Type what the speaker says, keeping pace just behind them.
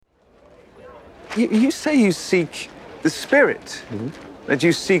You say you seek the spirit, that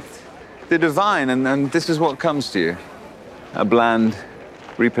you seek the divine, and this is what comes to you. A bland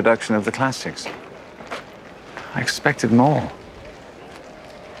reproduction of the classics. I expected more.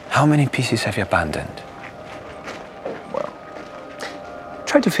 How many pieces have you abandoned? Well,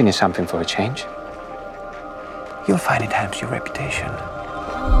 try to finish something for a change. You'll find it helps your reputation.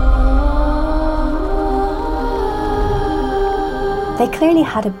 They clearly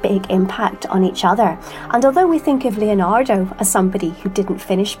had a big impact on each other. And although we think of Leonardo as somebody who didn't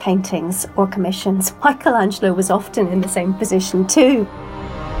finish paintings or commissions, Michelangelo was often in the same position too.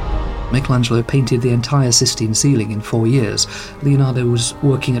 Michelangelo painted the entire Sistine ceiling in 4 years. Leonardo was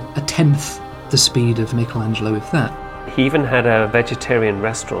working at a tenth the speed of Michelangelo, if that. He even had a vegetarian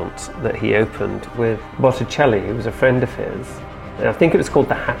restaurant that he opened with Botticelli, who was a friend of his. And I think it was called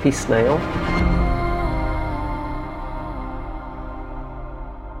the Happy Snail.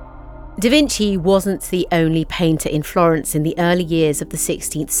 Da Vinci wasn't the only painter in Florence in the early years of the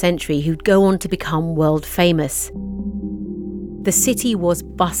 16th century who'd go on to become world famous. The city was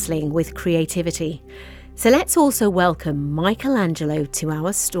bustling with creativity. So let's also welcome Michelangelo to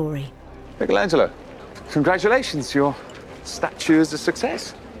our story. Michelangelo, congratulations, your statue is a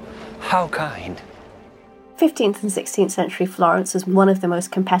success. How kind. 15th and 16th century Florence was one of the most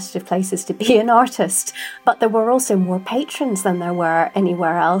competitive places to be an artist, but there were also more patrons than there were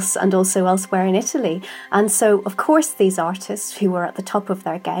anywhere else, and also elsewhere in Italy. And so, of course, these artists who were at the top of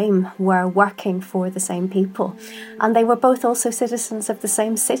their game were working for the same people. And they were both also citizens of the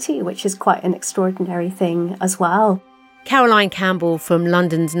same city, which is quite an extraordinary thing as well. Caroline Campbell from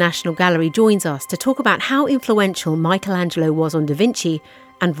London's National Gallery joins us to talk about how influential Michelangelo was on Da Vinci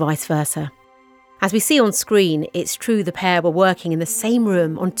and vice versa. As we see on screen, it's true the pair were working in the same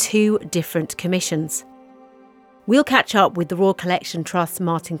room on 2 different commissions. We'll catch up with the Royal Collection Trust's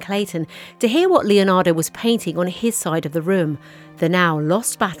Martin Clayton to hear what Leonardo was painting on his side of the room, the now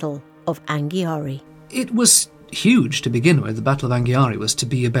lost Battle of Anghiari. It was huge to begin with. The Battle of Anghiari was to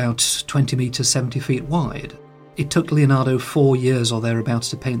be about 20 metres, 70 feet wide. It took Leonardo 4 years or thereabouts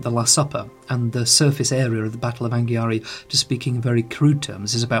to paint the Last Supper, and the surface area of the Battle of Anghiari, to speak in very crude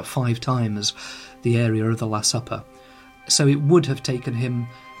terms, is about 5 times the area of the Last Supper. So it would have taken him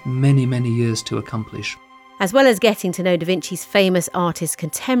many, many years to accomplish. As well as getting to know Da Vinci's famous artist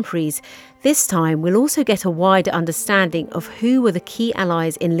contemporaries, this time we'll also get a wider understanding of who were the key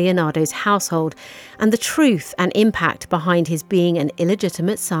allies in Leonardo's household and the truth and impact behind his being an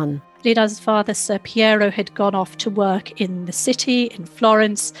illegitimate son. Leonardo's father, Sir Piero, had gone off to work in the city, in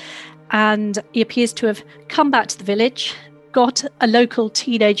Florence, and he appears to have come back to the village, got a local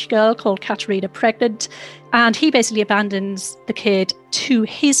teenage girl called Caterina pregnant, and he basically abandons the kid to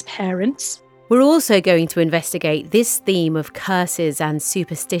his parents. We're also going to investigate this theme of curses and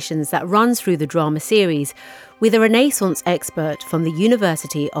superstitions that runs through the drama series with a Renaissance expert from the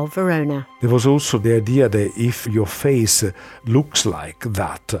University of Verona. There was also the idea that if your face looks like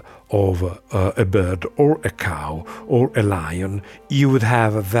that of a bird or a cow or a lion, you would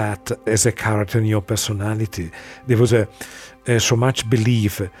have that as a character in your personality. There was so much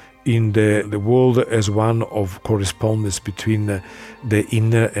belief in the world as one of correspondence between the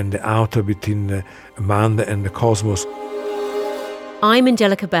inner and the outer, between man and the cosmos. I'm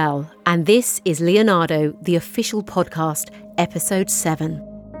Angelica Bell, and this is Leonardo, the Official Podcast, Episode 7.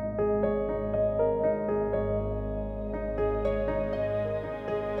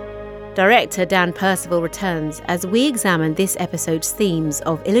 Director Dan Percival returns as we examine this episode's themes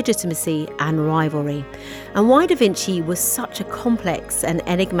of illegitimacy and rivalry, and why Da Vinci was such a complex and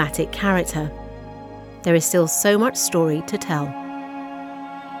enigmatic character. There is still so much story to tell.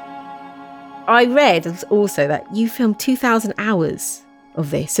 I read also that you filmed 2,000 hours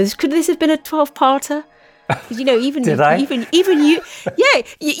of this. So could this have been a 12-parter? You know, even Did I? Even you, yeah.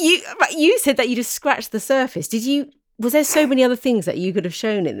 You said that you just scratched the surface. Did you? Was there so many other things that you could have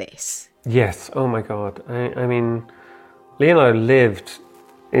shown in this? Yes, oh my God. I mean, Leonardo lived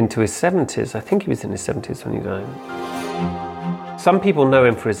into his 70s. I think he was in his 70s when he died. Some people know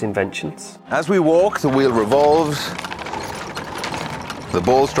him for his inventions. As we walk, the wheel revolves. The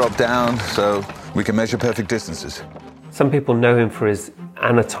balls drop down so we can measure perfect distances. Some people know him for his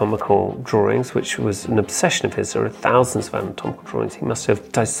anatomical drawings, which was an obsession of his. There are thousands of anatomical drawings. He must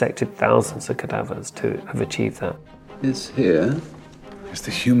have dissected thousands of cadavers to have achieved that. This here is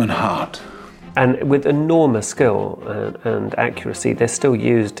the human heart. And with enormous skill and accuracy, they're still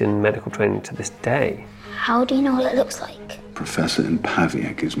used in medical training to this day. How do you know what it looks like? Professor in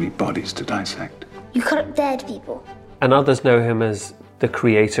Pavia gives me bodies to dissect. You cut up dead people. And others know him as the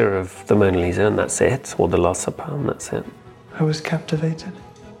creator of the Mona Lisa, and that's it, or the Last Supper, and that's it. I was captivated.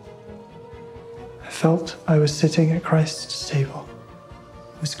 felt I was sitting at Christ's table.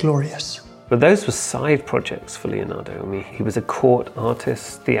 It was glorious. But those were side projects for Leonardo. I mean, he was a court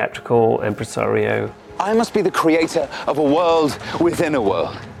artist, theatrical impresario. I must be the creator of a world within a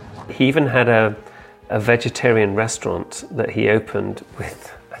world. He even had a vegetarian restaurant that he opened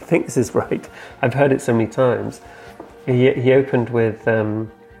with, I think this is right, I've heard it so many times. He opened with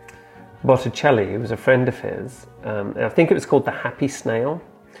Botticelli, who was a friend of his. I think it was called The Happy Snail.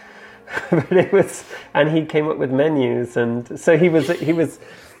 But and he came up with menus, and so he was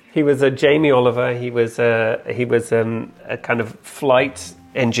a Jamie Oliver. He was a kind of flight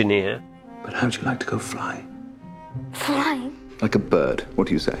engineer. But how'd you like to go fly? Flying? Like a bird. What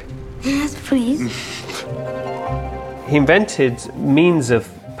do you say? Yes, please. He invented means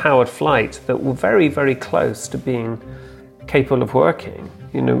of powered flight that were very, very close to being capable of working.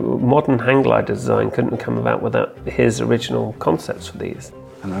 You know, modern hang glider design couldn't come about without his original concepts for these.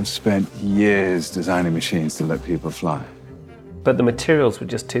 And I've spent years designing machines to let people fly. But the materials were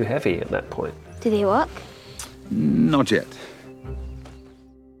just too heavy at that point. Do they work? Not yet.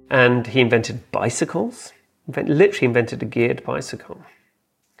 And he invented bicycles. Literally invented a geared bicycle.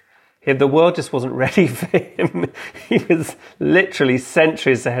 The world just wasn't ready for him. He was literally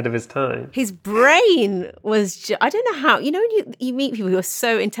centuries ahead of his time. His brain was, I don't know how, you know, when you meet people who are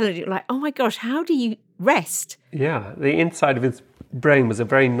so intelligent, you're like, oh my gosh, how do you rest? Yeah, the inside of his brain was a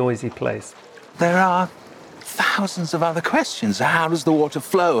very noisy place. There are thousands of other questions. How does the water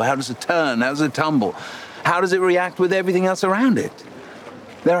flow? How does it turn? How does it tumble? How does it react with everything else around it?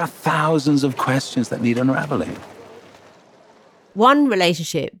 There are thousands of questions that need unraveling. One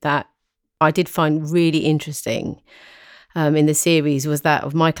relationship that I did find really interesting in the series was that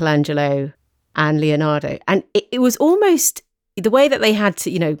of Michelangelo and Leonardo. And it was almost the way that they had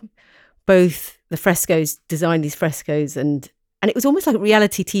to, you know, both the frescoes, design these frescoes, and it was almost like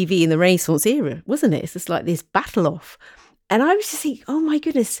reality TV in the Renaissance era, wasn't it? It's just like this battle off. And I was just thinking, oh my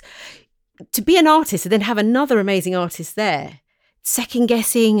goodness, to be an artist and then have another amazing artist there, second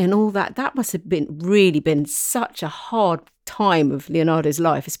guessing and all that, that must have been such a hard time of Leonardo's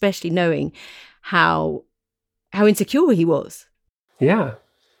life, especially knowing how insecure he was. Yeah.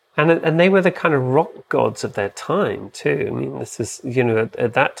 And they were the kind of rock gods of their time too. I mean, this is, you know,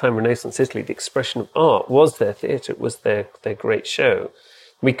 at that time, Renaissance Italy, the expression of art was their theatre, it was their great show.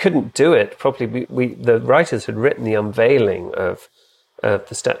 We couldn't do it properly. The writers had written the unveiling of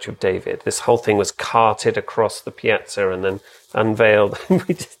the Statue of David. This whole thing was carted across the piazza and then unveiled.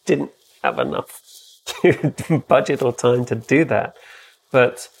 We just didn't have enough budget or time to do that.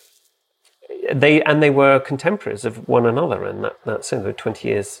 But they were contemporaries of one another, and that's so there were 20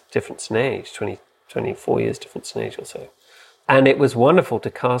 years difference in age, 24 years difference in age or so. And it was wonderful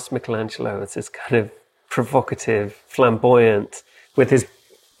to cast Michelangelo as this kind of provocative, flamboyant, with his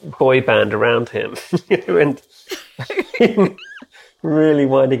boy band around him, you know, and really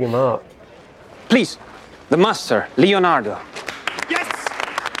winding him up. Please, the master, Leonardo. Yes!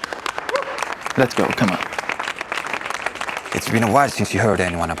 Let's go, come on. It's been a while since you heard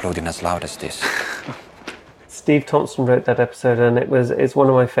anyone applauding as loud as this. Steve Thompson wrote that episode, and it's one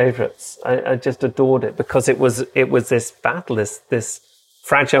of my favourites. I just adored it because it was this battle, this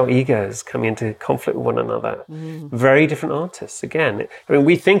fragile egos coming into conflict with one another. Very different artists. Again, I mean,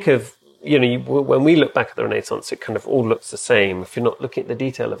 we think of, you know, when we look back at the Renaissance, it kind of all looks the same if you're not looking at the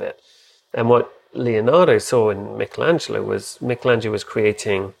detail of it. And what Leonardo saw in Michelangelo was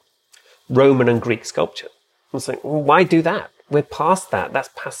creating Roman and Greek sculpture. I was like, well, why do that? We're past that. That's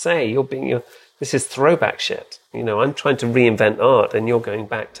passé. This is throwback shit. You know, I'm trying to reinvent art, and you're going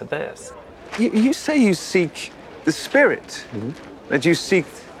back to this. You say you seek the spirit, that you seek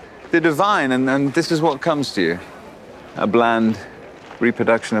the divine, and this is what comes to you. A bland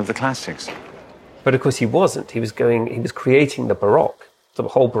reproduction of the classics. But of course he wasn't. He was creating the Baroque, the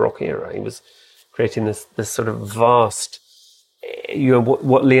whole Baroque era. He was creating this sort of vast, you know,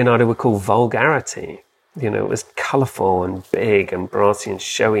 what Leonardo would call vulgarity. You know, it was colourful and big and brassy and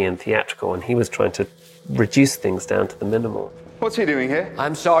showy and theatrical, and he was trying to reduce things down to the minimal. What's he doing here?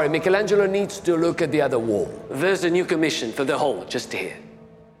 I'm sorry, Michelangelo needs to look at the other wall. There's a new commission for the whole, just here.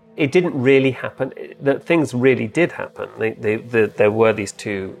 It didn't really happen. Things really did happen. There were these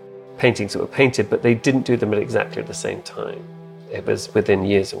two paintings that were painted, but they didn't do them at exactly the same time. It was within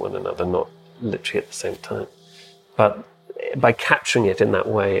years of one another, not literally at the same time. But by capturing it in that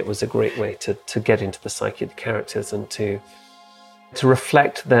way, it was a great way to get into the psyche of the characters and to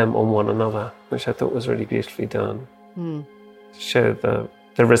reflect them on one another, which I thought was really beautifully done. To show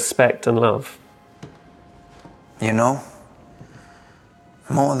the respect and love. You know,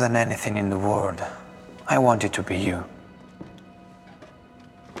 more than anything in the world, I want it to be you.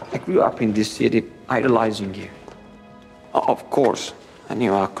 Like grew up in this city idolizing you. Of course, I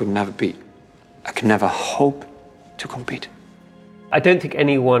knew I could never hope to compete. I don't think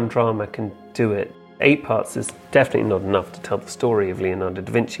any one drama can do it. 8 parts is definitely not enough to tell the story of Leonardo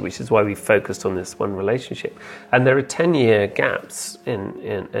da Vinci, which is why we focused on this one relationship. And there are 10-year gaps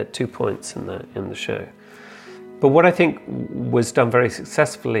at 2 points in the show. But what I think was done very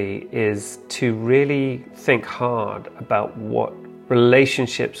successfully is to really think hard about what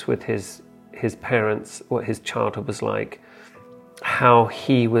relationships with his parents, what his childhood was like, how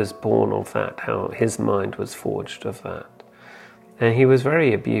he was born of that, how his mind was forged of that. And he was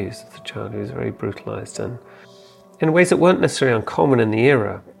very abused as a child. He was very brutalized, and in ways that weren't necessarily uncommon in the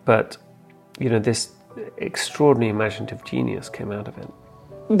era, but this extraordinary imaginative genius came out of it.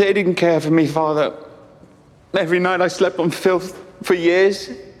 They didn't care for me, Father. Every night I slept on filth for years.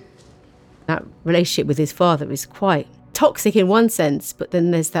 That relationship with his father is quite toxic in one sense, but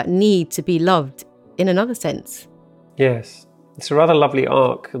then there's that need to be loved in another sense. Yes. It's a rather lovely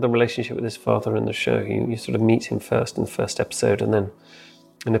arc of the relationship with his father in the show. You sort of meet him first in the first episode, and then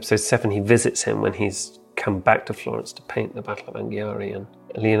in episode 7 he visits him when he's come back to Florence to paint the Battle of Anghiari, and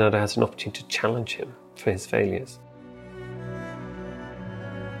Leonardo has an opportunity to challenge him for his failures.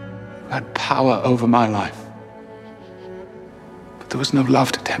 I had power over my life, but there was no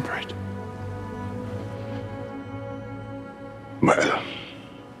love to temper it. Well,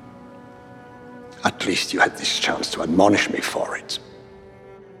 at least you had this chance to admonish me for it.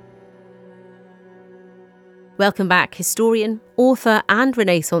 Welcome back, historian, author and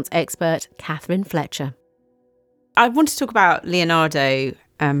Renaissance expert Catherine Fletcher. I want to talk about Leonardo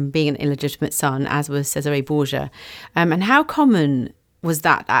being an illegitimate son, as was Cesare Borgia, and how common was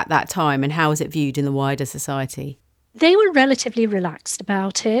that at that time, and how was it viewed in the wider society? They were relatively relaxed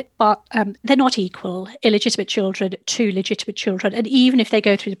about it, but they're not equal, illegitimate children to legitimate children. And even if they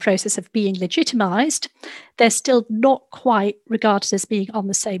go through the process of being legitimised, they're still not quite regarded as being on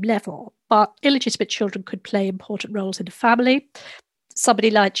the same level. But illegitimate children could play important roles in the family.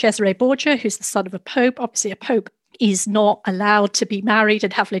 Somebody like Cesare Borgia, who's the son of a pope, obviously a pope is not allowed to be married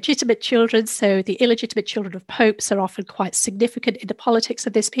and have legitimate children, so the illegitimate children of popes are often quite significant in the politics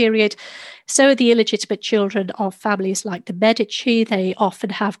of this period. So the illegitimate children of families like the Medici, they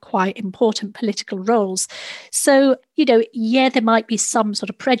often have quite important political roles. So, there might be some sort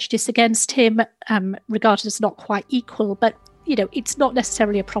of prejudice against him, regarded as not quite equal, but, it's not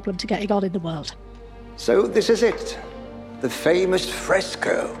necessarily a problem to getting on in the world. So this is it, the famous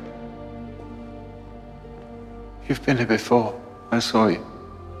fresco. You've been here before. I saw you.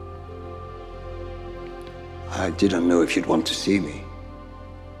 I didn't know if you'd want to see me.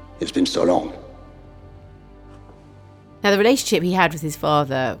 It's been so long. Now, the relationship he had with his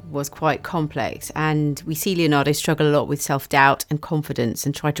father was quite complex, and we see Leonardo struggle a lot with self-doubt and confidence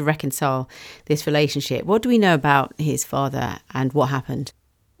and try to reconcile this relationship. What do we know about his father and what happened?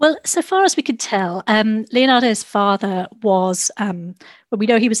 Well, so far as we can tell, Leonardo's father was, we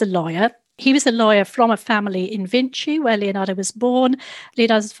know he was a lawyer. He was a lawyer from a family in Vinci, where Leonardo was born.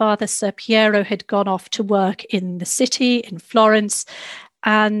 Leonardo's father, Ser Piero, had gone off to work in the city, in Florence,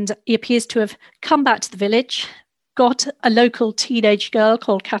 and he appears to have come back to the village, got a local teenage girl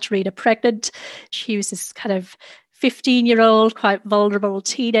called Caterina pregnant. She was this kind of 15-year-old, quite vulnerable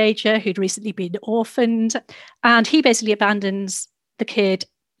teenager who'd recently been orphaned, and he basically abandons the kid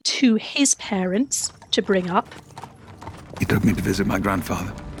to his parents to bring up. He took me to visit my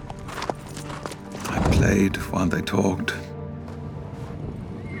grandfather. I played while they talked.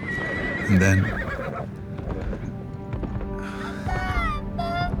 And then...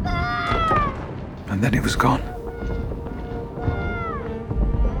 and then he was gone.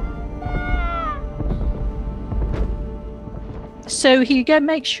 So he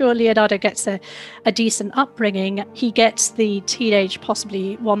makes sure Leonardo gets a decent upbringing. He gets the teenage,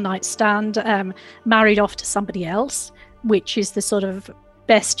 possibly one-night stand, married off to somebody else, which is the sort of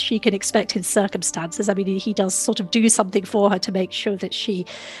best she can expect in circumstances. I mean, he does sort of do something for her to make sure that she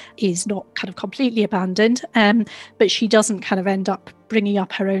is not kind of completely abandoned, but she doesn't kind of end up bringing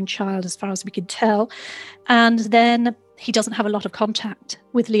up her own child as far as we can tell. And then he doesn't have a lot of contact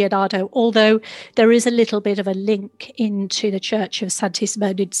with Leonardo, although there is a little bit of a link into the Church of Santissima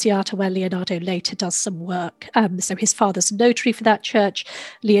Annunziata, where Leonardo later does some work. So his father's notary for that church.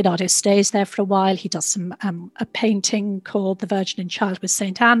 Leonardo stays there for a while. He does some a painting called The Virgin and Child with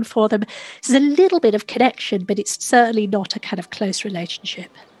St. Anne for them. There's a little bit of connection, but it's certainly not a kind of close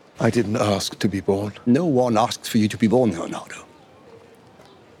relationship. I didn't ask to be born. No one asked for you to be born, Leonardo.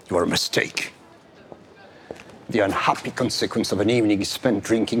 You are a mistake. The unhappy consequence of an evening spent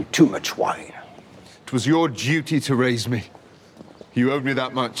drinking too much wine. It was your duty to raise me. You owed me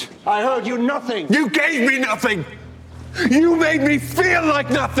that much. I owed you nothing. You gave me nothing! You made me feel like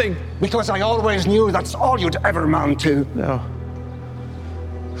nothing! Because I always knew that's all you'd ever amount to. No.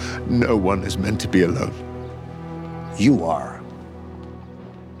 No one is meant to be alone. You are.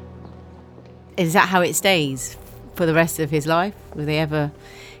 Is that how it stays for the rest of his life? Will they ever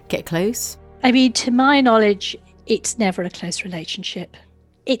get close? I mean, to my knowledge, it's never a close relationship.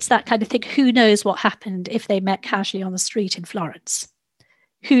 It's that kind of thing. Who knows what happened if they met casually on the street in Florence?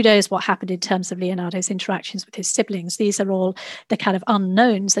 Who knows what happened in terms of Leonardo's interactions with his siblings? These are all the kind of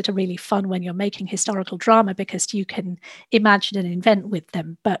unknowns that are really fun when you're making historical drama, because you can imagine and invent with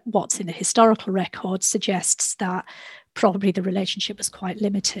them. But what's in the historical record suggests that probably the relationship was quite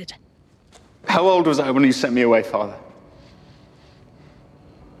limited. How old was I when you sent me away, Father?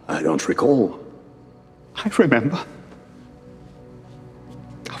 I don't recall. I remember.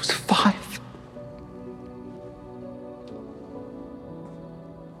 I was 5.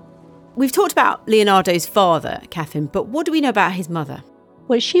 We've talked about Leonardo's father, Catherine, but what do we know about his mother?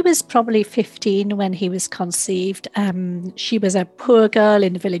 Well, she was probably 15 when he was conceived. She was a poor girl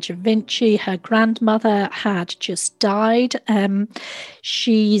in the village of Vinci. Her grandmother had just died.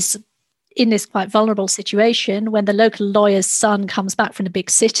 She's in this quite vulnerable situation when the local lawyer's son comes back from the big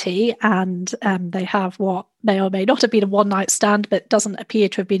city, and they have what may or may not have been a one-night stand, but doesn't appear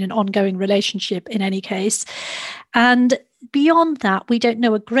to have been an ongoing relationship in any case. And beyond that, we don't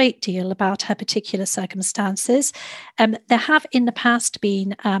know a great deal about her particular circumstances. There have in the past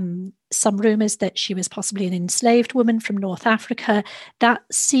been some rumours that she was possibly an enslaved woman from North Africa. That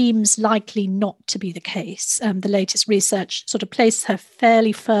seems likely not to be the case. The latest research sort of places her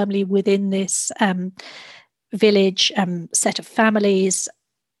fairly firmly within this village set of families.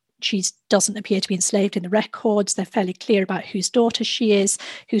 She doesn't appear to be enslaved in the records. They're fairly clear about whose daughter she is,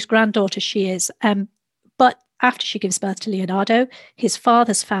 whose granddaughter she is. But after she gives birth to Leonardo, his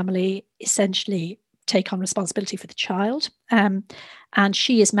father's family essentially take on responsibility for the child. And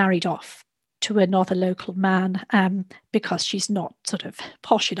she is married off to another local man because she's not sort of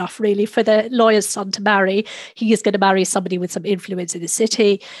posh enough really for the lawyer's son to marry. He is going to marry somebody with some influence in the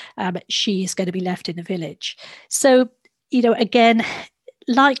city. She's going to be left in the village. So, again,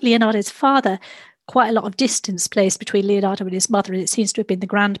 like Leonardo's father, quite a lot of distance placed between Leonardo and his mother, and it seems to have been the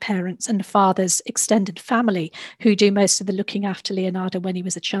grandparents and the father's extended family who do most of the looking after Leonardo when he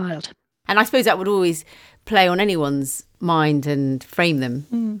was a child. And I suppose that would always play on anyone's mind and frame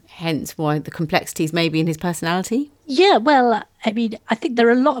them, hence why the complexities maybe in his personality. Yeah, well, I mean, I think there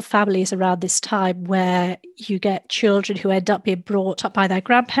are a lot of families around this time where you get children who end up being brought up by their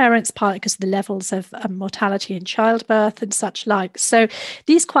grandparents, partly because of the levels of mortality in childbirth and such like. So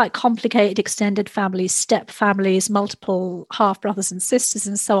these quite complicated extended families, step families, multiple half-brothers and sisters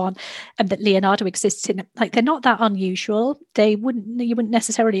and so on, and that Leonardo exists in, like, they're not that unusual. You wouldn't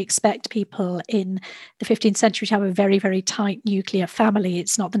necessarily expect people in the 15th century to have a very, very tight nuclear family.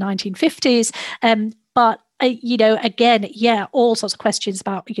 It's not the 1950s. But again, all sorts of questions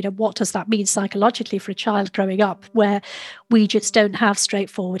about, what does that mean psychologically for a child growing up, where we just don't have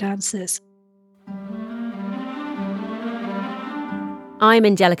straightforward answers. I'm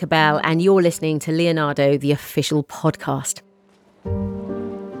Angelica Bell, and you're listening to Leonardo, the official podcast.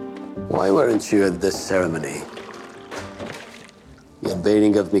 Why weren't you at this ceremony? The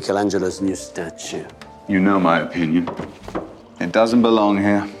unveiling of Michelangelo's new statue. You know my opinion. It doesn't belong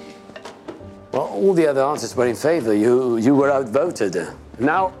here. Well, all the other artists were in favor. You were outvoted.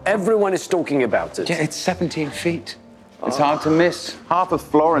 Now everyone is talking about it. Yeah, it's 17 feet. It's hard to miss. Half of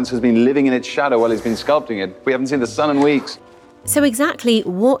Florence has been living in its shadow while he's been sculpting it. We haven't seen the sun in weeks. So exactly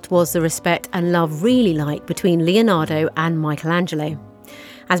what was the respect and love really like between Leonardo and Michelangelo?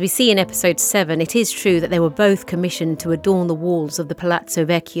 As we see in episode 7, it is true that they were both commissioned to adorn the walls of the Palazzo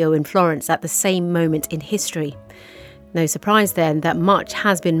Vecchio in Florence at the same moment in history. No surprise then that much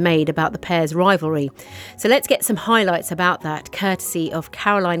has been made about the pair's rivalry. So let's get some highlights about that, courtesy of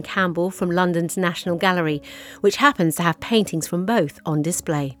Caroline Campbell from London's National Gallery, which happens to have paintings from both on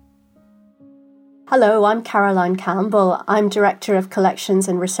display. Hello, I'm Caroline Campbell. I'm Director of Collections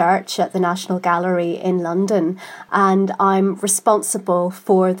and Research at the National Gallery in London, and I'm responsible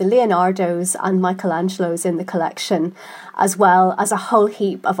for the Leonardos and Michelangelos in the collection, as well as a whole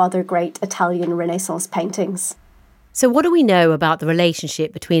heap of other great Italian Renaissance paintings. So what do we know about the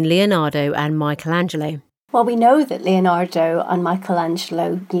relationship between Leonardo and Michelangelo? Well, we know that Leonardo and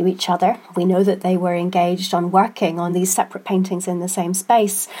Michelangelo knew each other. We know that they were engaged on working on these separate paintings in the same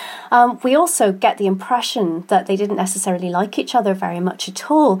space. We also get the impression that they didn't necessarily like each other very much at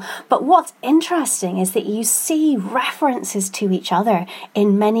all. But what's interesting is that you see references to each other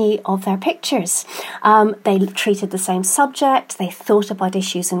in many of their pictures. They treated the same subject. They thought about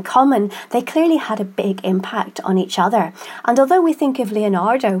issues in common. They clearly had a big impact on each other. And although we think of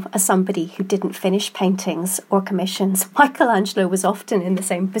Leonardo as somebody who didn't finish painting or commissions, Michelangelo was often in the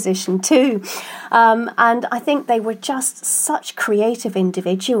same position too. And I think they were just such creative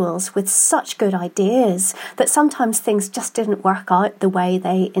individuals with such good ideas that sometimes things just didn't work out the way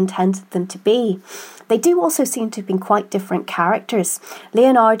they intended them to be. They do also seem to have been quite different characters.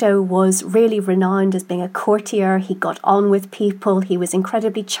 Leonardo was really renowned as being a courtier. He got on with people. He was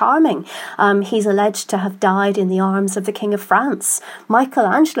incredibly charming. He's alleged to have died in the arms of the King of France.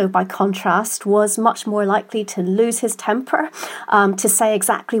 Michelangelo, by contrast, was much more likely to lose his temper, to say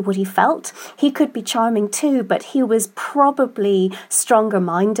exactly what he felt. He could be charming too, but he was probably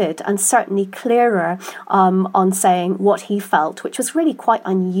stronger-minded and certainly clearer on saying what he felt, which was really quite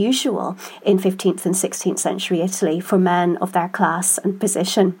unusual in 15th and 16th century Italy for men of their class and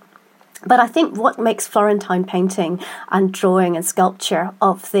position. But I think what makes Florentine painting and drawing and sculpture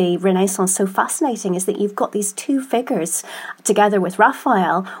of the Renaissance so fascinating is that you've got these two figures together with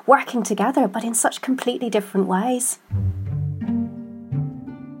Raphael working together, but in such completely different ways.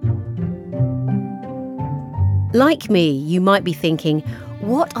 Like me, you might be thinking,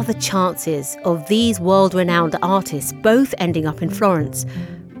 what are the chances of these world-renowned artists both ending up in Florence?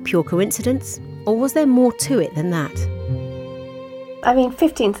 Pure coincidence? Or was there more to it than that? I mean,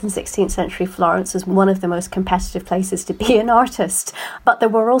 15th and 16th century Florence was one of the most competitive places to be an artist, but there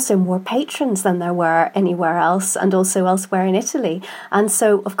were also more patrons than there were anywhere else, and also elsewhere in Italy. And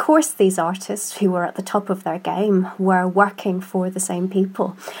so, of course, these artists who were at the top of their game were working for the same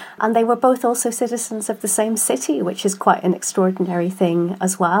people. And they were both also citizens of the same city, which is quite an extraordinary thing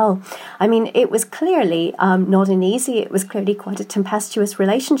as well. I mean, it was clearly not an easy, it was clearly quite a tempestuous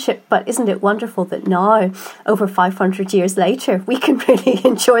relationship, but isn't it wonderful that now, over 500 years later, we can really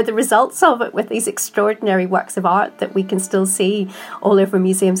enjoy the results of it with these extraordinary works of art that we can still see all over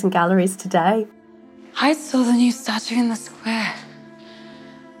museums and galleries today. I saw the new statue in the square.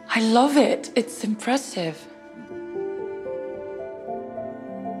 I love it. It's impressive.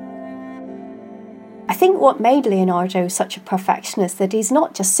 I think what made Leonardo such a perfectionist that he's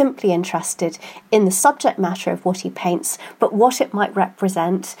not just simply interested in the subject matter of what he paints, but what it might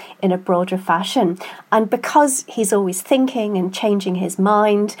represent in a broader fashion. And because he's always thinking and changing his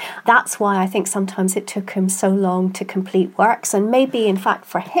mind, that's why I think sometimes it took him so long to complete works. And maybe, in fact,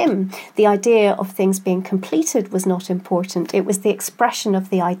 for him, the idea of things being completed was not important. It was the expression of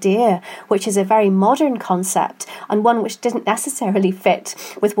the idea, which is a very modern concept and one which didn't necessarily fit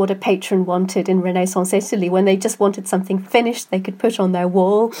with what a patron wanted in Renaissance Italy, when they just wanted something finished they could put on their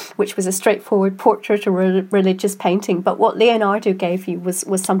wall, which was a straightforward portrait or a religious painting. But what Leonardo gave you was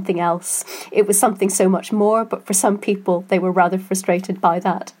something else. It was something so much more, but for some people they were rather frustrated by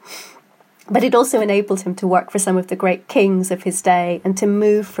that. But it also enabled him to work for some of the great kings of his day and to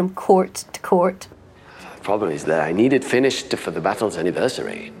move from court to court. The problem is that I need it finished for the battle's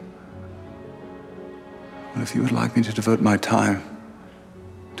anniversary. Well, if you would like me to devote my time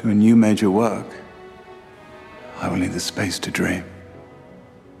to a new major work, I will need the space to dream.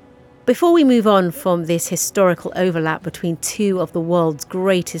 Before we move on from this historical overlap between two of the world's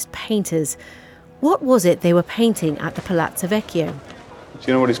greatest painters, what was it they were painting at the Palazzo Vecchio? Do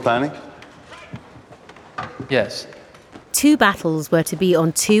you know what he's planning? Yes. Two battles were to be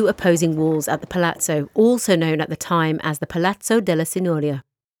on two opposing walls at the Palazzo, also known at the time as the Palazzo della Signoria.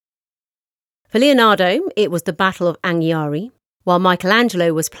 For Leonardo, it was the Battle of Anghiari, while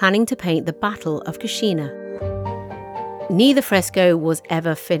Michelangelo was planning to paint the Battle of Cascina. Neither fresco was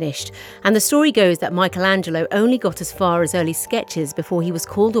ever finished, and the story goes that Michelangelo only got as far as early sketches before he was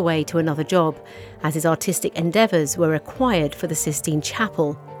called away to another job, as his artistic endeavours were required for the Sistine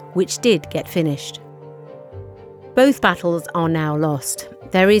Chapel, which did get finished. Both battles are now lost.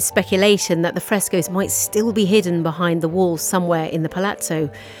 There is speculation that the frescoes might still be hidden behind the walls somewhere in the palazzo,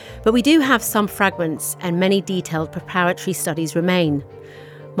 but we do have some fragments and many detailed preparatory studies remain.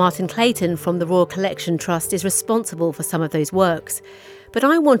 Martin Clayton from the Royal Collection Trust is responsible for some of those works, but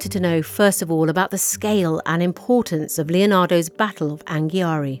I wanted to know first of all about the scale and importance of Leonardo's Battle of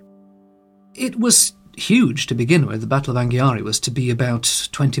Anghiari. It was huge to begin with. The Battle of Anghiari was to be about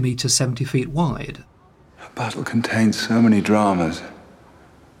 20 metres, 70 feet wide. A battle contains so many dramas.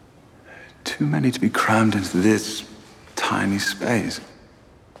 Too many to be crammed into this tiny space.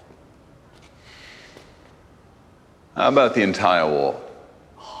 How about the entire wall?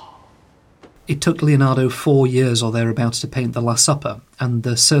 It took Leonardo 4 years or thereabouts to paint the Last Supper, and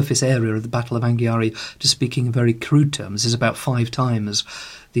the surface area of the Battle of Anghiari, to speak in very crude terms, is about 5 times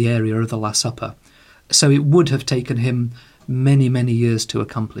the area of the Last Supper. So it would have taken him many, many years to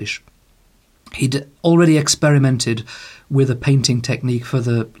accomplish. He'd already experimented with a painting technique for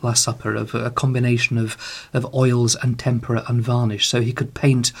the Last Supper of a combination of oils and tempera and varnish, so he could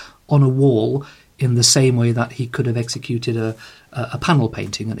paint on a wall in the same way that he could have executed a panel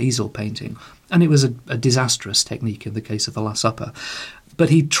painting, an easel painting. And it was a disastrous technique in the case of the Last Supper.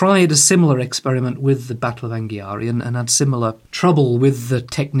 But he tried a similar experiment with the Battle of Anghiari and had similar trouble with the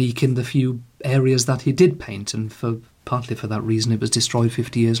technique in the few areas that he did paint, and partly for that reason it was destroyed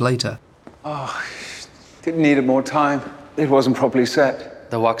 50 years later. Oh, didn't need it more time. It wasn't properly set.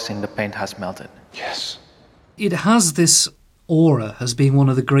 The wax in the paint has melted. Yes. It has this aura as being one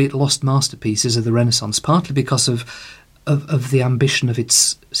of the great lost masterpieces of the Renaissance, partly because of the ambition of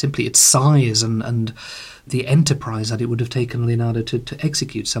its size and the enterprise that it would have taken Leonardo to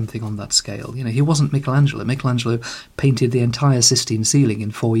execute something on that scale. You know, he wasn't Michelangelo. Michelangelo painted the entire Sistine ceiling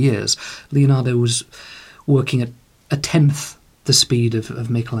in 4 years. Leonardo was working at a tenth the speed of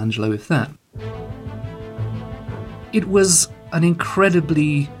Michelangelo, if that. It was an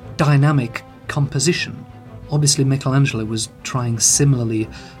incredibly dynamic composition. Obviously, Michelangelo was trying similarly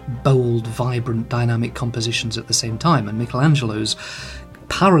bold, vibrant, dynamic compositions at the same time, and Michelangelo's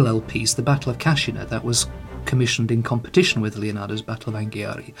parallel piece, the Battle of Cascina, that was commissioned in competition with Leonardo's Battle of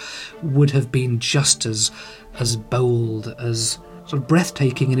Anghiari, would have been just as bold, as sort of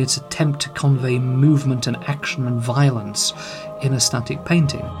breathtaking in its attempt to convey movement and action and violence in a static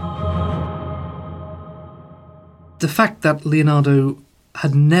painting. The fact that Leonardo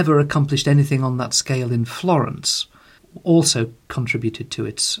had never accomplished anything on that scale in Florence also contributed to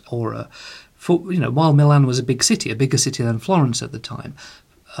its aura. For, while Milan was a big city, a bigger city than Florence at the time,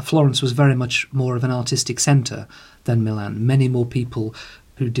 Florence was very much more of an artistic centre than Milan. Many more people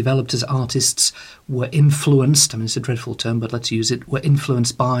who developed as artists were influenced, it's a dreadful term, but let's use it, were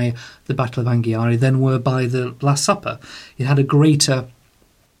influenced by the Battle of Anghiari than were by the Last Supper. It had a greater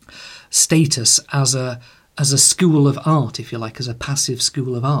status as a school of art, if you like, as a passive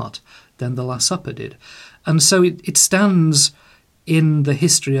school of art, than the Last Supper did. And so it stands in the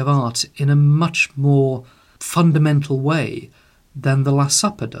history of art in a much more fundamental way than the Last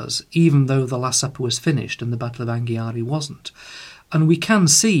Supper does, even though the Last Supper was finished and the Battle of Anghiari wasn't. And we can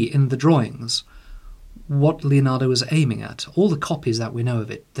see in the drawings what Leonardo was aiming at. All the copies that we know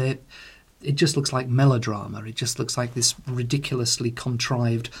of it, it just looks like melodrama. It just looks like this ridiculously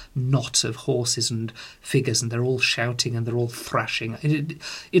contrived knot of horses and figures, and they're all shouting and they're all thrashing.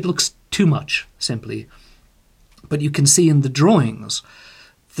 It looks too much, simply. But you can see in the drawings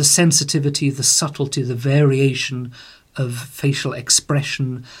the sensitivity, the subtlety, the variation of facial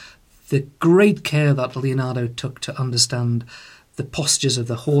expression, the great care that Leonardo took to understand the postures of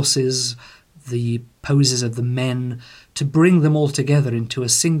the horses, the poses of the men, to bring them all together into a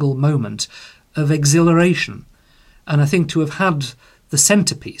single moment of exhilaration. And I think to have had the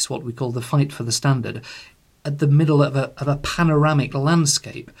centrepiece, what we call the fight for the standard, at the middle of a panoramic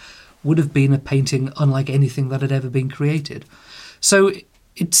landscape would have been a painting unlike anything that had ever been created. So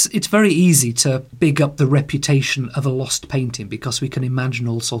it's very easy to big up the reputation of a lost painting because we can imagine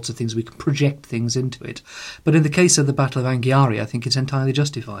all sorts of things, we can project things into it. But in the case of the Battle of Anghiari, I think it's entirely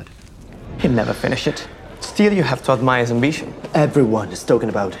justified. He'll never finish it. Still, you have to admire his ambition. Everyone is talking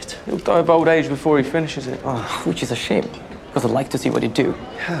about it. He'll die of old age before he finishes it. Oh, which is a shame, because I'd like to see what he'd do.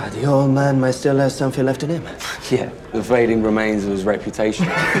 Yeah, the old man might still have something left in him. Yeah, the fading remains of his reputation.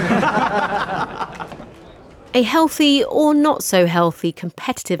 A healthy or not so healthy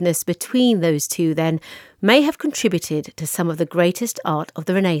competitiveness between those two, then, may have contributed to some of the greatest art of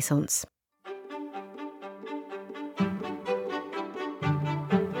the Renaissance.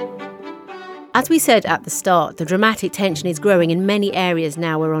 As we said at the start, the dramatic tension is growing in many areas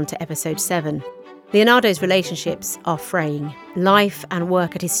now we're on to episode 7. Leonardo's relationships are fraying. Life and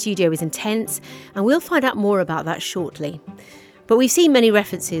work at his studio is intense, and we'll find out more about that shortly. But we've seen many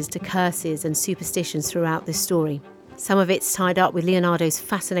references to curses and superstitions throughout this story. Some of it's tied up with Leonardo's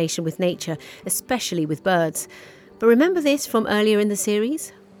fascination with nature, especially with birds. But remember this from earlier in the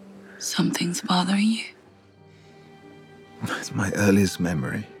series? Something's bothering you? It's my earliest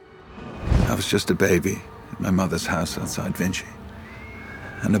memory. I was just a baby at my mother's house outside Vinci.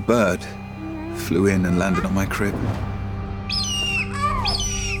 And a bird flew in and landed on my crib.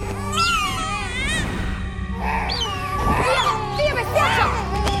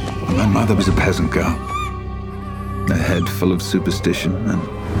 My mother was a peasant girl. A head full of superstition and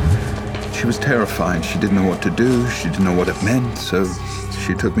She was terrified. She didn't know what to do. She didn't know what it meant. So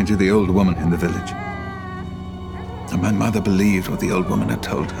she took me to the old woman in the village. And my mother believed what the old woman had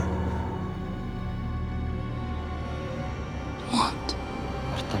told her. What?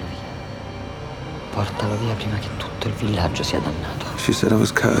 Portalo via. Portalo via prima che tutto il villaggio sia dannato. She said I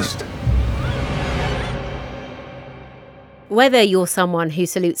was cursed. Whether you're someone who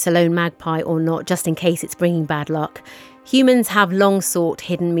salutes a lone magpie or not, just in case it's bringing bad luck, humans have long sought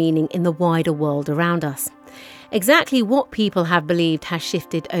hidden meaning in the wider world around us. Exactly what people have believed has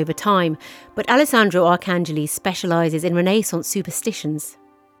shifted over time, but Alessandro Arcangeli specialises in Renaissance superstitions.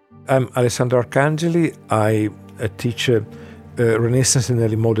 I'm Alessandro Arcangeli. I teach Renaissance and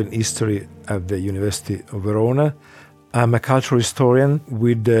early modern history at the University of Verona. I'm a cultural historian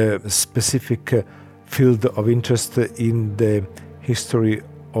with a specific field of interest in the history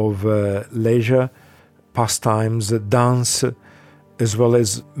of leisure, pastimes, dance, as well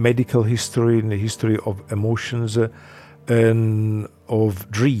as medical history and the history of emotions and of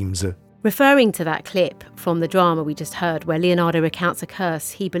dreams. Referring to that clip from the drama we just heard where Leonardo recounts a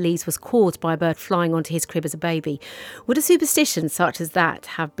curse he believes was caused by a bird flying onto his crib as a baby, would a superstition such as that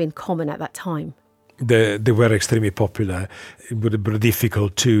have been common at that time? They were extremely popular. It would be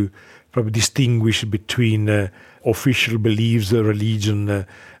difficult to probably distinguish between official beliefs, religion,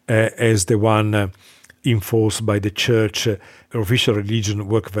 as the one enforced by the church. Official religion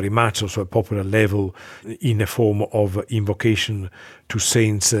worked very much also at popular level in a form of invocation to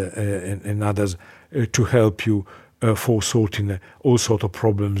saints and others to help you for sorting all sorts of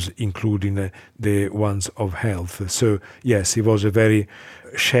problems, including the ones of health. So yes, it was a very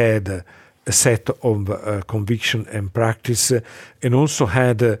shared set of conviction and practice, and also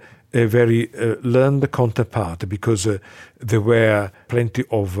had a very learned counterpart, because there were plenty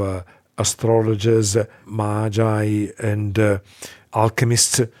of astrologers, magi, and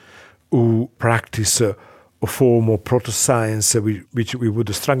alchemists who practice a form of proto-science which we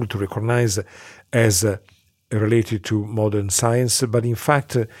would struggle to recognize as related to modern science, but in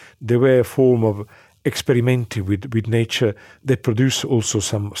fact they were a form of experimenting with nature that produce also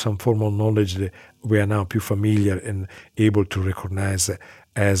some formal knowledge that we are now πιο familiar and able to recognize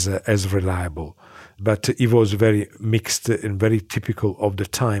as reliable. But it was very mixed and very typical of the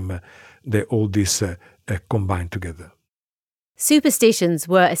time that all this combined together. Superstitions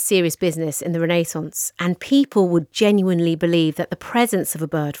were a serious business in the Renaissance, and people would genuinely believe that the presence of a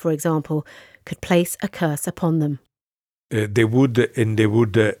bird, for example, could place a curse upon them. They would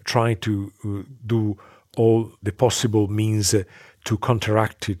try to do all the possible means to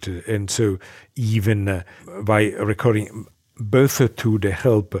counteract it, and so even by recurring both to the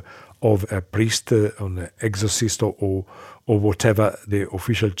help of a priest, an exorcist, or whatever the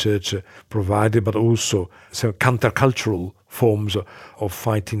official church provided, but also some countercultural forms of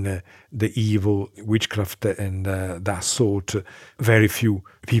fighting the evil, witchcraft, and that sort. Very few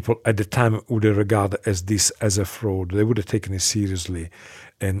people at the time would regard this as a fraud. They would have taken it seriously,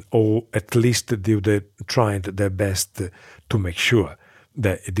 and or at least they would have tried their best to make sure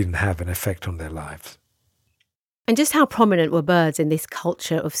that it didn't have an effect on their lives. And just how prominent were birds in this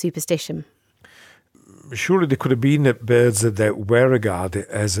culture of superstition? Surely there could have been birds that were regarded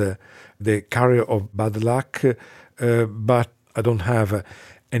as the carrier of bad luck, but I don't have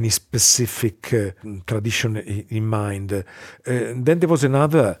any specific tradition in mind. Then there was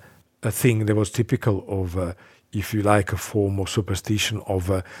another thing that was typical of, if you like, a form of superstition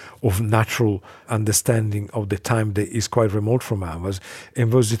of natural understanding of the time that is quite remote from ours,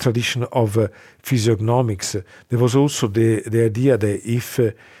 and was the tradition of physiognomics. There was also the idea that if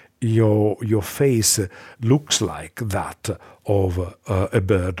your face looks like that of a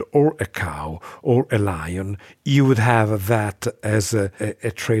bird or a cow or a lion, you would have that as a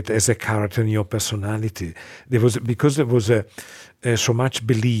trait, as a character in your personality. Because there was so much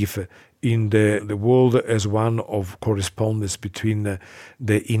belief in the world as one of correspondence between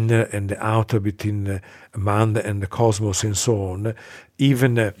the inner and the outer, between man and the cosmos and so on.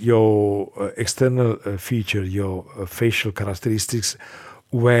 Even your external feature, your facial characteristics,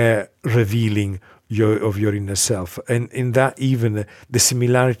 were revealing of your inner self. And in that, even the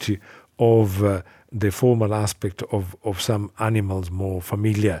similarity of the formal aspect of some animals more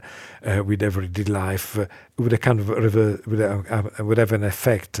familiar with everyday life would have an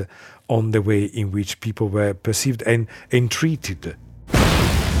effect on the way in which people were perceived and treated.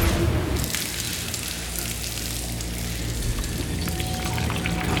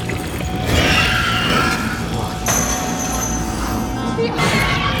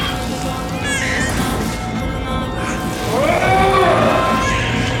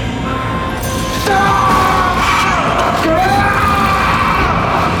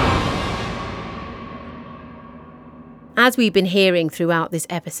 As we've been hearing throughout this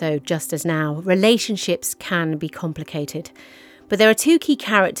episode, just as now, relationships can be complicated. But there are two key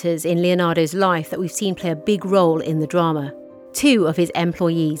characters in Leonardo's life that we've seen play a big role in the drama. Two of his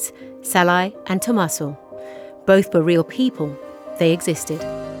employees, Salai and Tommaso. Both were real people. They existed.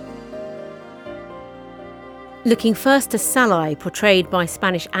 Looking first to Salai, portrayed by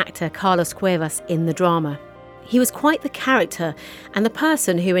Spanish actor Carlos Cuevas in the drama. He was quite the character and the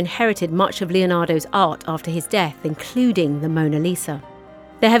person who inherited much of Leonardo's art after his death, including the Mona Lisa.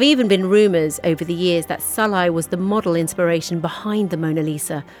 There have even been rumours over the years that Salai was the model inspiration behind the Mona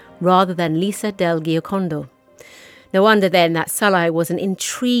Lisa, rather than Lisa del Giocondo. No wonder then that Salai was an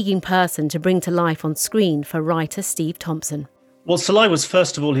intriguing person to bring to life on screen for writer Steve Thompson. Well, Salai was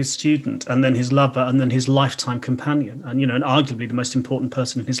first of all his student, and then his lover, and then his lifetime companion, and and arguably the most important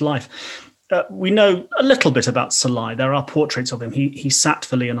person in his life. We know a little bit about Salai. There are portraits of him. He sat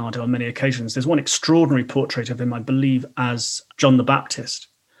for Leonardo on many occasions. There's one extraordinary portrait of him, I believe, as John the Baptist.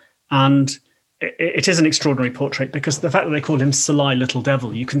 And it is an extraordinary portrait because the fact that they call him Salai Little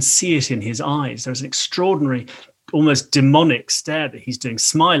Devil, you can see it in his eyes. There's an extraordinary, almost demonic stare that he's doing,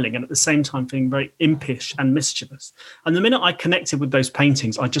 smiling and at the same time feeling very impish and mischievous. And the minute I connected with those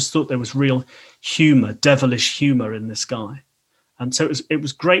paintings, I just thought there was real humour, devilish humour in this guy. And so it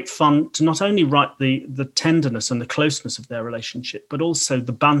was great fun to not only write the tenderness and the closeness of their relationship, but also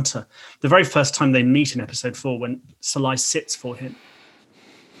the banter. The very first time they meet in episode 4, when Salai sits for him.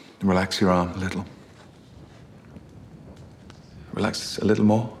 Relax your arm a little. Relax a little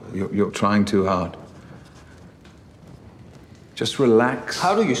more. You're trying too hard. Just relax.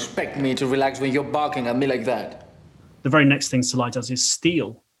 How do you expect me to relax when you're barking at me like that? The very next thing Salai does is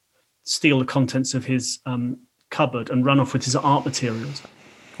steal the contents of his cupboard and run off with his art materials.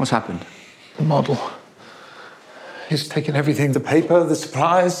 What's happened? The model. He's taken everything, the paper, the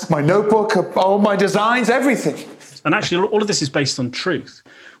supplies, my notebook, all my designs, everything. And actually, all of this is based on truth.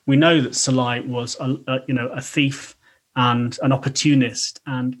 We know that Salai was a thief and an opportunist.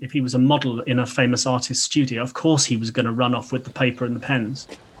 And if he was a model in a famous artist's studio, of course he was going to run off with the paper and the pens.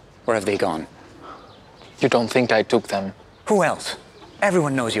 Where have they gone? You don't think I took them? Who else?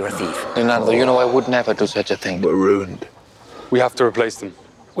 Everyone knows you're a thief. Leonardo, you know I would never do such a thing. We're ruined. We have to replace them.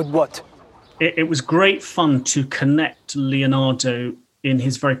 With what? It was great fun to connect Leonardo in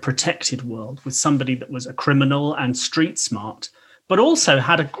his very protected world with somebody that was a criminal and street smart, but also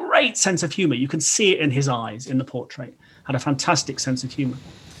had a great sense of humour. You can see it in his eyes in the portrait. Had a fantastic sense of humour.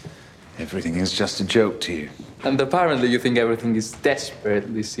 Everything is just a joke to you. And apparently you think everything is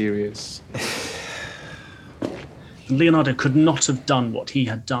desperately serious. Leonardo could not have done what he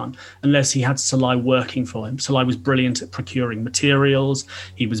had done unless he had Salai working for him. Salai was brilliant at procuring materials.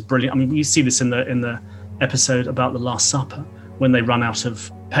 He was brilliant. I mean, you see this in the episode about the Last Supper. When they run out of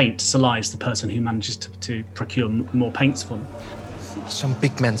paint, Salai is the person who manages to procure more paints for them. Some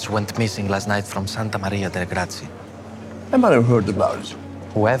pigments went missing last night from Santa Maria del Grazie. I might have heard about it.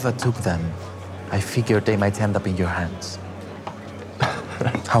 Whoever took them, I figured they might end up in your hands.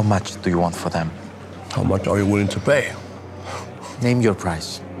 How much do you want for them? How much are you willing to pay? Name your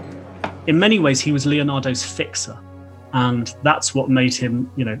price. In many ways, he was Leonardo's fixer. And that's what made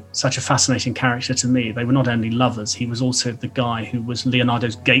him, such a fascinating character to me. They were not only lovers, he was also the guy who was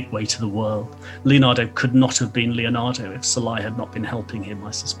Leonardo's gateway to the world. Leonardo could not have been Leonardo if Salai had not been helping him,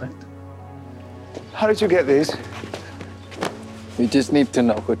 I suspect. How did you get these? We just need to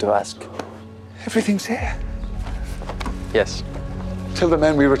know who to ask. Everything's here. Yes. Tell the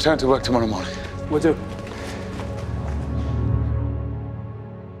men we return to work tomorrow morning. Will do.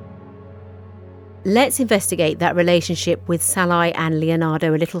 Let's investigate that relationship with Salai and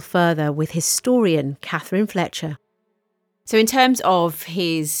Leonardo a little further with historian Catherine Fletcher. So in terms of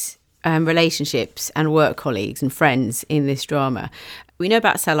his relationships and work colleagues and friends in this drama, we know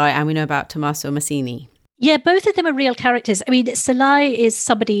about Salai and we know about Tommaso Massini. Yeah, both of them are real characters. I mean, Salai is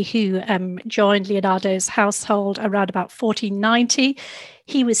somebody who joined Leonardo's household around about 1490.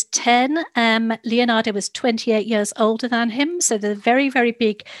 He was 10. Leonardo was 28 years older than him. So there's a very, very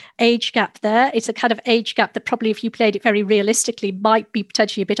big age gap there. It's a kind of age gap that probably, if you played it very realistically, might be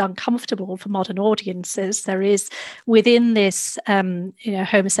potentially a bit uncomfortable for modern audiences. There is, within this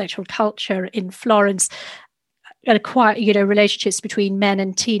homosexual culture in Florence, quite, relationships between men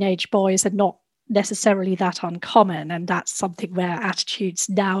and teenage boys are not necessarily that uncommon, and that's something where attitudes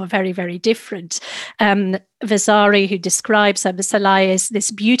now are very, very different. Vasari, who describes Salai as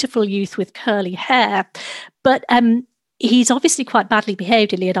this beautiful youth with curly hair, but he's obviously quite badly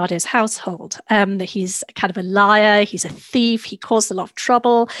behaved in Leonardo's household. He's kind of a liar, he's a thief, he caused a lot of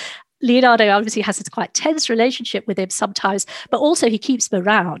trouble. Leonardo obviously has this quite tense relationship with him sometimes, but also he keeps him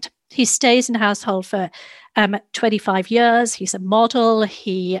around. He stays in household for 25 years. He's a model.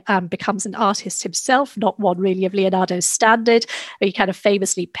 He becomes an artist himself, not one really of Leonardo's standard. He kind of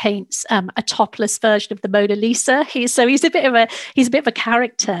famously paints a topless version of the Mona Lisa. He's a bit of a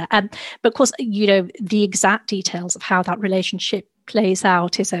character. But of course, the exact details of how that relationship plays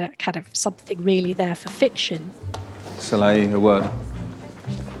out is a kind of something really there for fiction. Salai, a word.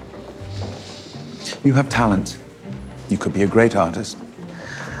 You have talent. You could be a great artist.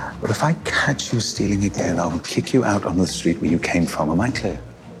 But if I catch you stealing again, I will kick you out on the street where you came from. Am I clear?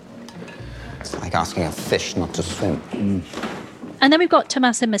 It's like asking a fish not to swim. And then we've got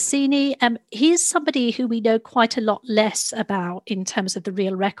Tommaso Massini. He's somebody who we know quite a lot less about in terms of the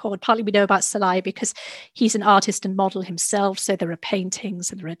real record. Partly we know about Salai because he's an artist and model himself, so there are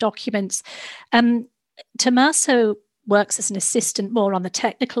paintings and there are documents. Tommaso works as an assistant more on the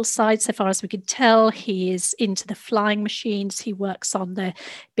technical side, so far as we can tell. He is into the flying machines. He works on the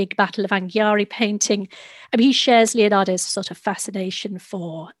big Battle of Anghiari painting. I mean, he shares Leonardo's sort of fascination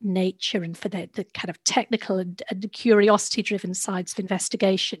for nature and for the kind of technical and curiosity-driven sides of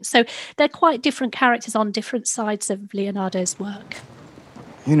investigation. So they're quite different characters on different sides of Leonardo's work.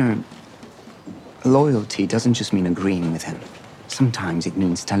 Loyalty doesn't just mean agreeing with him. Sometimes it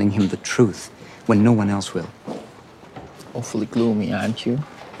means telling him the truth when no one else will. Awfully gloomy, aren't you?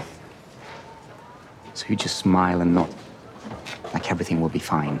 So you just smile and nod, like everything will be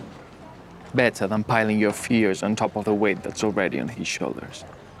fine. Better than piling your fears on top of the weight that's already on his shoulders.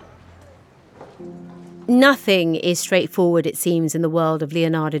 Nothing is straightforward, it seems, in the world of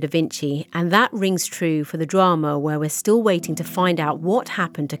Leonardo da Vinci, and that rings true for the drama, where we're still waiting to find out what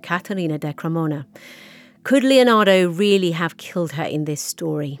happened to Caterina de Cremona. Could Leonardo really have killed her in this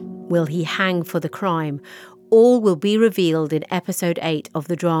story? Will he hang for the crime? All will be revealed in episode 8 of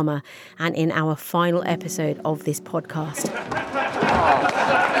the drama and in our final episode of this podcast.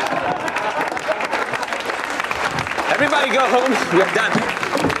 Everybody go home. We're done.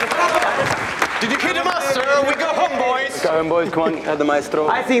 Did you hear the master? We go home, boys. Go home, boys. Come on, at the maestro.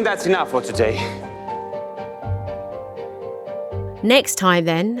 I think that's enough for today. Next time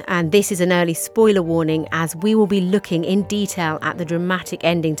then, and this is an early spoiler warning, as we will be looking in detail at the dramatic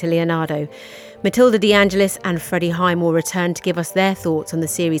ending to Leonardo. Matilda De Angelis and Freddie Higham will return to give us their thoughts on the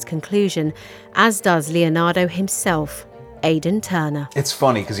series' conclusion, as does Leonardo himself, Aidan Turner. It's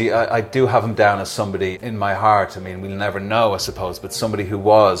funny because I do have him down as somebody in my heart. I mean, we'll never know, I suppose, but somebody who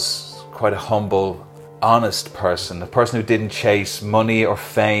was quite a humble, honest person, a person who didn't chase money or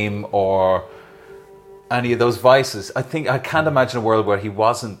fame or any of those vices. I can't imagine a world where he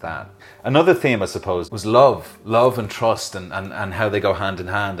wasn't that. Another theme, I suppose, was love and trust and how they go hand in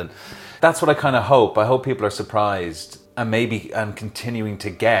hand. And that's what I kind of hope. I hope people are surprised and maybe continuing to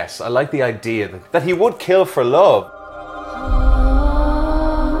guess. I like the idea that he would kill for love.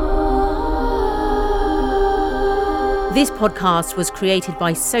 This podcast was created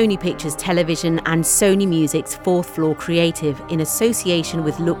by Sony Pictures Television and Sony Music's Fourth Floor Creative in association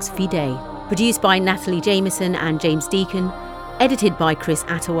with Lux Vide. Produced by Natalie Jameson and James Deacon, edited by Chris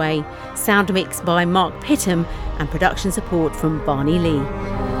Attaway, sound mixed by Mark Pittham, and production support from Barney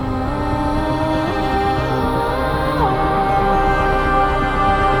Lee.